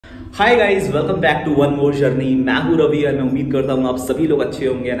Hi guys, welcome back to one more journey. मैं हूं रवि और मैं उम्मीद करता हूं आप सभी लोग अच्छे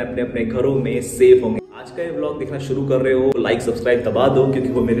होंगे और अपने अपने घरों में सेफ होंगे। आज का ये व्लॉग देखना शुरू कर रहे हो, लाइक सब्सक्राइब दबा दो क्योंकि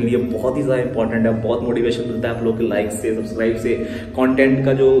वो मेरे लिए बहुत ही ज्यादा इंपॉर्टेंट है। बहुत मोटिवेशन मिलता है आप लोग के लाइक से, सब्सक्राइब से। कंटेंट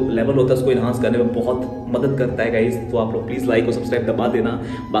का जो लेवल होता है उसको इनहांस करने में बहुत मदद करता है गाइस, तो आप लोग प्लीज लाइक और सब्सक्राइब दबा देना।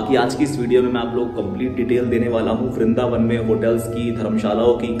 बाकी आज की इस वीडियो में मैं आप लोग कंप्लीट डिटेल देने वाला हूँ वृंदावन में होटल्स की,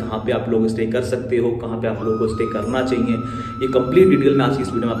 धर्मशालाओं की, कहाँ पे आप लोग स्टे कर सकते हो, कहाँ पे आप लोगों को स्टे करना चाहिए, ये कंप्लीट डिटेल मैं आज की इस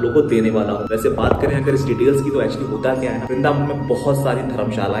वीडियो में आप लोगों को देने वाला हूँ। वैसे बात करें अगर इस डिटेल्स की तो एक्चुअली होता क्या है, वृंदावन में बहुत सारी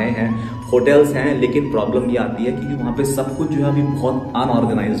धर्मशालाएं हैं, होटल्स हैं, लेकिन प्रॉब्लम ये आती है कि वहाँ पे सब कुछ जो है अभी बहुत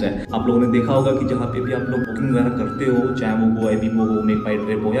अनऑर्गेनाइज्ड है। आप लोगों ने देखा होगा कि जहाँ पे भी आप लोग बुकिंग वगैरह करते हो, चाहे वो एबीबो हो, मेक माई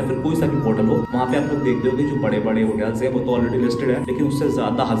ट्रिप हो या फिर कोई सा भी होटल हो, वहाँ पे आप लोग देखते हो कि जो बड़े बड़े होटल्स है वो तो ऑलरेडी लिस्टेड है, लेकिन उससे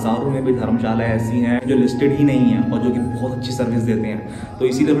ज्यादा हजारों में भी धर्मशाला ऐसी हैं जो लिस्टेड ही नहीं है और जो कि बहुत अच्छी सर्विस देते हैं। तो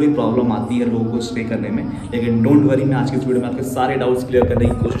इसीलिए बड़ी प्रॉब्लम आती है लोगों को स्टे करने में। लेकिन डोंट वरी, मैं आज की इस वीडियो में आपके सारे डाउट्स क्लियर करने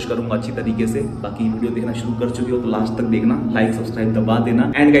की कोशिश करूंगा अच्छी तरीके से। बाकी वीडियो देखना शुरू कर चुके हो तो लास्ट तक देखना, लाइक सब्सक्राइब दबा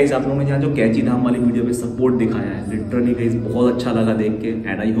देना। एंड गाइस, आप लोगों ने जहाँ जो कैची धाम वाली वीडियो पे सपोर्ट दिखाया है, लिटरली गाइस बहुत अच्छा लगा देख के।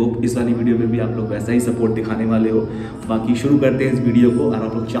 एंड आई होप इस वाली वीडियो में भी आप लोग वैसा ही सपोर्ट दिखाने वाले हो। बाकी शुरू करते हैं इस वीडियो को, और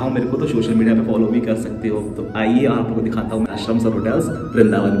आप लोग चाहो मेरे को तो सोशल मीडिया पे फॉलो भी कर सकते हो। तो आइए आप लोगों को दिखाता हूँ आश्रम और होटल्स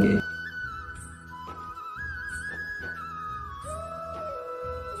वृंदावन के।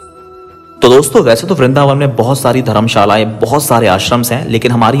 तो दोस्तों, वैसे तो वृंदावन में बहुत सारी धर्मशालाएं, बहुत सारे आश्रम्स हैं,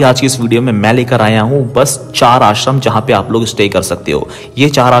 लेकिन हमारी आज की इस वीडियो में मैं लेकर आया हूं बस 4 आश्रम जहां पे आप लोग स्टे कर सकते हो। ये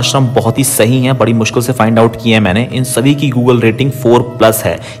 4 आश्रम बहुत ही सही हैं, बड़ी मुश्किल से फाइंड आउट किए हैं मैंने। इन सभी की गूगल रेटिंग 4+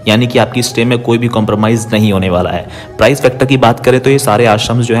 है, यानी कि आपकी स्टे में कोई भी कॉम्प्रोमाइज नहीं होने वाला है। प्राइस फैक्टर की बात करें तो ये सारे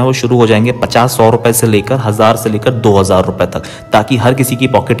आश्रम जो है वो शुरू हो जाएंगे 50-100 रुपए से लेकर 1000 से लेकर 2000 रुपए तक, ताकि हर किसी की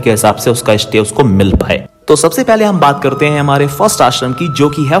पॉकेट के हिसाब से उसका स्टे उसको मिल पाए। तो सबसे पहले हम बात करते हैं हमारे फर्स्ट आश्रम की, जो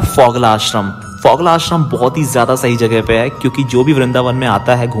कि है फोगला आश्रम। फोगला आश्रम बहुत ही ज्यादा सही जगह पे है, क्योंकि जो भी वृंदावन में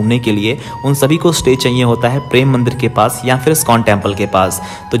आता है घूमने के लिए उन सभी को स्टे चाहिए होता है प्रेम मंदिर के पास या फिर इस्कॉन टेम्पल के पास।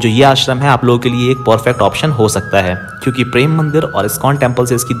 तो जो ये आश्रम है आप लोगों के लिए एक परफेक्ट ऑप्शन हो सकता है, क्योंकि प्रेम मंदिर और इस्कॉन टेम्पल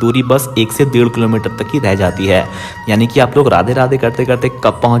से इसकी दूरी बस 1 से 1.5 किलोमीटर तक ही रह जाती है। यानी कि आप लोग राधे राधे करते करते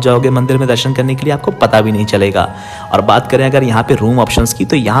कब पहुंच जाओगे मंदिर में दर्शन करने के लिए आपको पता भी नहीं चलेगा। और बात करें अगर यहाँ पे रूम ऑप्शंस की,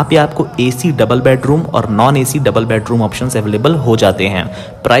 तो यहाँ पे आपको AC डबल बेडरूम और non AC double bedroom options available हो जाते हैं।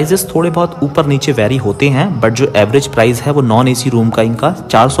 प्राइजेस थोड़े बहुत ऊपर नीचे वेरी होते हैं, बट जो एवरेज प्राइस है वो नॉन AC रूम का इनका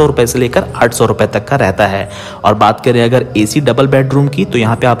 400 रुपए से लेकर 800 रुपए तक का रहता है। और बात करें अगर AC डबल बेडरूम की, तो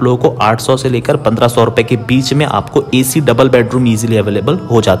यहाँ पे आप लोगों को 800 से लेकर 1500 रुपए के बीच में आपको AC double bedroom easily available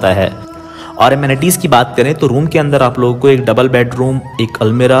हो जाता है। और एमेनिटीज की बात करें तो रूम के अंदर आप लोगों को एक डबल बेडरूम, एक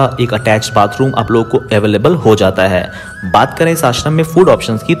अलमीरा, एक अटैच्ड बाथरूम आप लोगों को अवेलेबल हो जाता है। बात करें इस आश्रम में फूड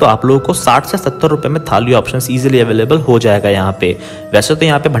ऑप्शंस की, तो आप लोगों को 60 से 70 रुपए में थाली ऑप्शंस इजीली अवेलेबल हो जाएगा यहाँ पे। वैसे तो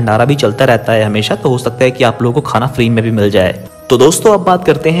यहाँ पे भंडारा भी चलता रहता है हमेशा, तो हो सकता है कि आप लोगों को खाना फ्री में भी मिल जाए। तो दोस्तों, अब बात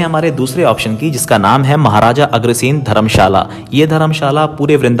करते हैं हमारे दूसरे ऑप्शन की, जिसका नाम है महाराजा अग्रसेन धर्मशाला। ये धर्मशाला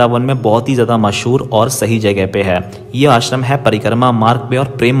पूरे वृंदावन में बहुत ही ज्यादा मशहूर और सही जगह पे है। ये आश्रम है परिक्रमा मार्ग पे और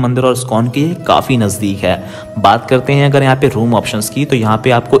प्रेम मंदिर और इस्कॉन के काफी नजदीक है। बात करते हैं अगर यहाँ पे रूम ऑप्शंस की, तो यहाँ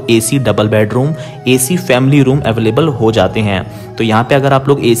पे आपको AC double bedroom, AC family room available हो जाते हैं। तो यहाँ पे अगर आप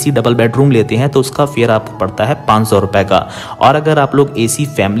लोग AC डबल बेडरूम लेते हैं तो उसका फेयर आपको पड़ता है 500 रुपए का, और अगर आप लोग AC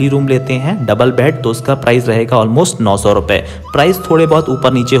फैमिली रूम लेते हैं डबल बेड तो उसका प्राइस रहेगा ऑलमोस्ट 900 रुपए। प्राइस थोड़े बहुत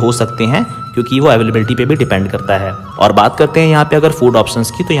ऊपर नीचे हो सकते हैं क्योंकि वो अवेलेबिलिटी पे भी डिपेंड करता है। और बात करते हैं यहाँ पे अगर फूड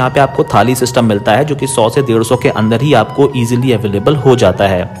ऑप्शंस की, तो यहाँ पे आपको थाली सिस्टम मिलता है जो कि 100 से 150 के अंदर ही आपको इजीली अवेलेबल हो जाता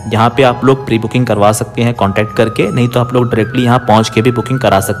है। यहाँ पे आप लोग प्री बुकिंग करवा सकते हैं कांटेक्ट करके, नहीं तो आप लोग डायरेक्टली यहाँ पहुंच के भी बुकिंग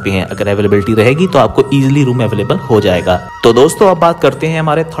करा सकते हैं। अगर अवेलेबिलिटी रहेगी तो आपको इजीली रूम अवेलेबल हो जाएगा। तो दोस्तों, अब बात करते हैं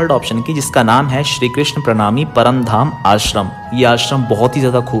हमारे थर्ड ऑप्शन की, जिसका नाम है श्री कृष्ण प्रणामी परम धाम आश्रम। ये आश्रम बहुत ही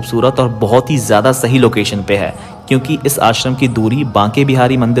ज्यादा खूबसूरत और बहुत ही ज्यादा सही लोकेशन पे है, क्योंकि इस आश्रम की दूरी बांके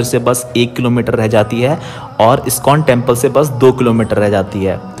बिहारी मंदिर से बस 1 किलोमीटर रह जाती है और इस्कॉन टेम्पल से बस 2 किलोमीटर रह जाती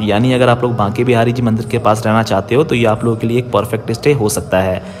है। तो यानी अगर आप लोग बांके बिहारी जी मंदिर के पास रहना चाहते हो तो ये आप लोगों के लिए एक परफेक्ट स्टे हो सकता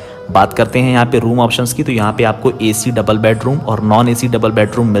है। बात करते हैं यहाँ पे रूम ऑप्शंस की, तो यहाँ पे आपको AC डबल बेडरूम और नॉन AC डबल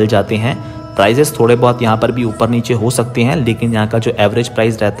बेडरूम मिल जाते हैं। प्राइजेस थोड़े बहुत यहाँ पर भी ऊपर नीचे हो सकते हैं, लेकिन यहाँ का जो एवरेज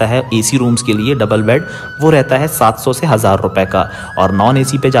प्राइस रहता है AC रूम्स के लिए डबल बेड वो रहता है 700 से 1000 रुपए का, और नॉन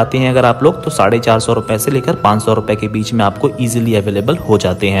AC पे जाते हैं अगर आप लोग तो 450 रुपए से लेकर 500 रुपए के बीच में आपको इजीली अवेलेबल हो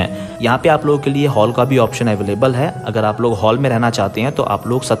जाते हैं। यहाँ पे आप लोगों के लिए हॉल का भी ऑप्शन अवेलेबल है। अगर आप लोग हॉल में रहना चाहते हैं तो आप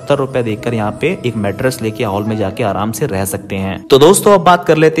लोग 70 रुपए देकर यहाँ पे एक मैट्रेस लेके हॉल में जाके आराम से रह सकते हैं। तो दोस्तों, अब बात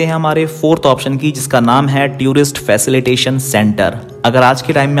कर लेते हैं हमारे फोर्थ ऑप्शन की, जिसका नाम है टूरिस्ट फैसिलिटेशन सेंटर। अगर आज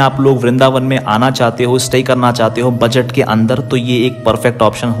के टाइम में आप लोग वृंदावन में आना चाहते हो, स्टे करना चाहते हो बजट के अंदर, तो ये एक परफेक्ट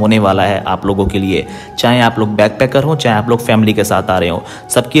ऑप्शन होने वाला है आप लोगों के लिए। चाहे आप लोग बैकपैकर हो, चाहे आप लोग फैमिली के साथ आ रहे हो,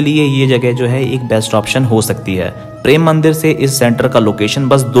 सबके लिए ये जगह जो है एक बेस्ट ऑप्शन हो सकती है। प्रेम मंदिर से इस सेंटर का लोकेशन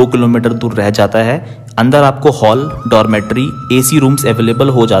बस 2 किलोमीटर दूर रह जाता है। अंदर आपको hall, dormitory, AC rooms available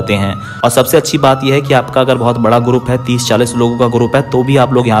हो जाते हैं। और सबसे अच्छी बात यह है कि आपका अगर बहुत बड़ा ग्रुप है, 30-40 लोगों का ग्रुप है, तो भी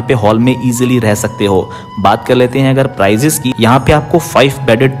आप लोग यहाँ पे हॉल में इजीली रह सकते हो। बात कर लेते हैं अगर प्राइजेस की। यहाँ पे आपको 5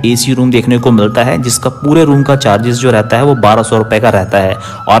 बेडेड एसी रूम देखने को मिलता है, जिसका पूरे रूम का चार्जेस जो रहता है वो 1200 रुपए का रहता है।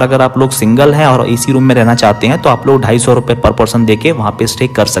 और अगर आप लोग सिंगल हैं और एसी रूम में रहना चाहते हैं तो आप लोग 250 रुपए पर पर्सन देके वहाँ पे स्टे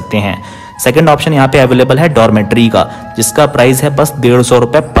कर सकते हैं। सेकंड ऑप्शन यहाँ पे अवेलेबल है डॉर्मेट्री का, जिसका प्राइस है बस 150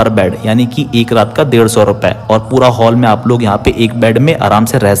 रुपए पर बेड, यानी कि एक रात का 150 रुपए। और पूरा हॉल में आप लोग यहाँ पे एक बेड में आराम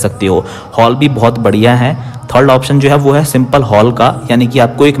से रह सकते हो। हॉल भी बहुत बढ़िया है। थर्ड ऑप्शन जो है वो है सिंपल हॉल का, यानी कि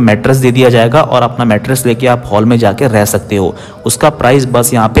आपको एक मैट्रेस दे दिया जाएगा और अपना मैट्रेस लेके आप हॉल में जाके रह सकते हो। उसका प्राइस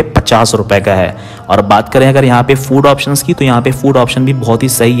बस यहाँ पे 50 रुपए का है। और बात करें अगर यहाँ पे फूड ऑप्शंस की, तो यहाँ पे फूड ऑप्शन भी बहुत ही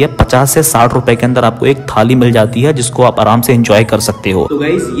सही है। 50 से 60 रुपए के अंदर आपको एक थाली मिल जाती है, जिसको आप आराम से एंजॉय कर सकते हो। तो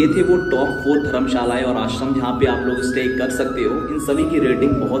गाइस, ये थे वो टॉप 4 धर्मशालाएं और आश्रम जहाँ पे आप लोग स्टे कर सकते हो। इन सभी की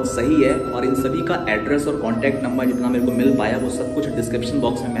रेटिंग बहुत सही है और इन सभी का एड्रेस और कॉन्टैक्ट नंबर जितना मेरे को मिल पाया वो सब कुछ डिस्क्रिप्शन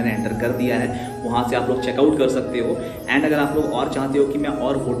बॉक्स में मैंने एंटर कर दिया है, वहां से आप लोग चेकआउट कर सकते हो। एंड अगर आप लोग और चाहते हो कि मैं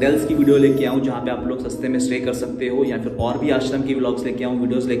और होटल्स की वीडियो लेके आऊँ जहाँ पे आप लोग सस्ते में स्टे कर सकते हो, या फिर और भी आश्रम की व्लॉग्स लेके आऊँ,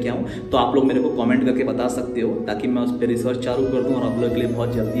 वीडियोस लेके आऊँ, तो आप लोग मेरे को कमेंट करके बता सकते हो, ताकि मैं उस पर रिसर्च चालू कर दूँ और आप लोग के लिए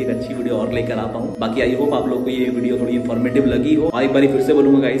बहुत जल्दी एक अच्छी वीडियो और लेकर आ पाऊँ। बाकी आई होप आप लोग को ये वीडियो थोड़ी इन्फॉर्मेटिव लगी हो। और एक बार फिर से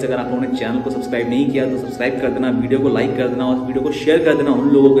बोलूंगा गाइस, अगर आप लोगों ने चैनल को सब्सक्राइब नहीं किया तो सब्सक्राइब कर देना, वीडियो को लाइक कर देना और वीडियो को शेयर कर देना उन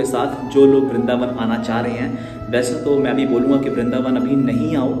लोगों के साथ जो लोग वृंदावन आना चाह रहे हैं। वैसे तो मैं भी बोलूँगा कि वृंदावन अभी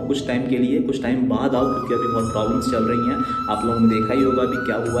नहीं आओ, कुछ टाइम के लिए, कुछ टाइम बाद आओ, क्योंकि अभी बहुत प्रॉब्लम्स चल रही हैं। आप लोगों ने देखा ही होगा अभी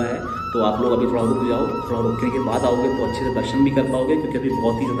क्या हुआ है। तो आप लोग अभी थोड़ा रुक जाओ, थोड़ा रुकने के बाद आओगे तो अच्छे से दर्शन भी कर पाओगे, क्योंकि अभी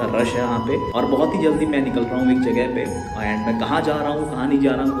बहुत ही ज़्यादा रश है यहाँ पे। और बहुत ही जल्दी मैं निकल रहा हूँ एक जगह पे, एंड मैं कहाँ जा रहा हूँ कहाँ नहीं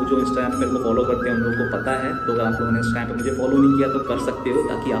जा रहा हूँ, जो इंस्टाग्राम पे मेरे को फॉलो करते हैं उन लोगों को पता है। तो अगर आप लोगों ने इंस्टाग्राम पे मुझे फॉलो नहीं किया तो कर सकते हो,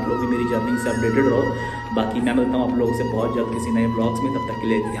 ताकि आप लोग भी मेरी जर्नी से अपडेटेड रहो। बाकी मैं मिलता हूँ आप लोगों से बहुत जल्द किसी नए ब्लॉग्स में। तब तक के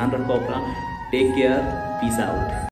लिए ध्यान रखो अपना, टेक केयर, पीस आउट।